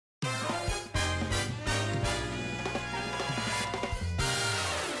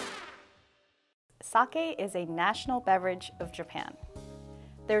Sake is a national beverage of Japan.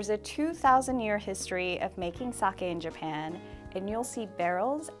 There's a 2,000-year history of making sake in Japan, and you'll see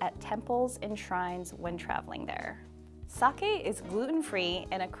barrels at temples and shrines when traveling there. Sake is gluten-free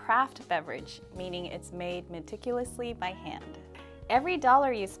and a craft beverage, meaning it's made meticulously by hand. Every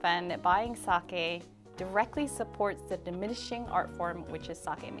dollar you spend buying sake directly supports the diminishing art form, which is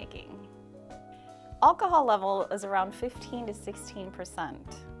sake making. Alcohol level is around 15 to 16%,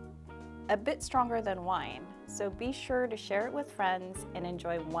 a bit stronger than wine, so be sure to share it with friends and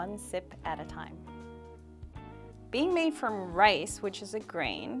enjoy one sip at a time. Being made from rice, which is a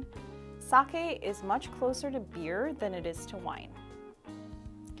grain, sake is much closer to beer than it is to wine.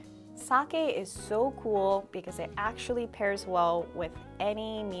 Sake is so cool because it actually pairs well with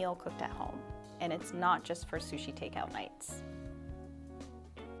any meal cooked at home, and it's not just for sushi takeout nights.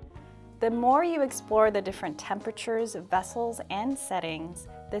 The more you explore the different temperatures, vessels, and settings,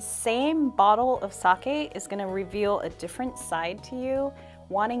 the same bottle of sake is going to reveal a different side to you,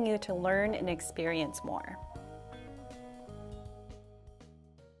 wanting you to learn and experience more.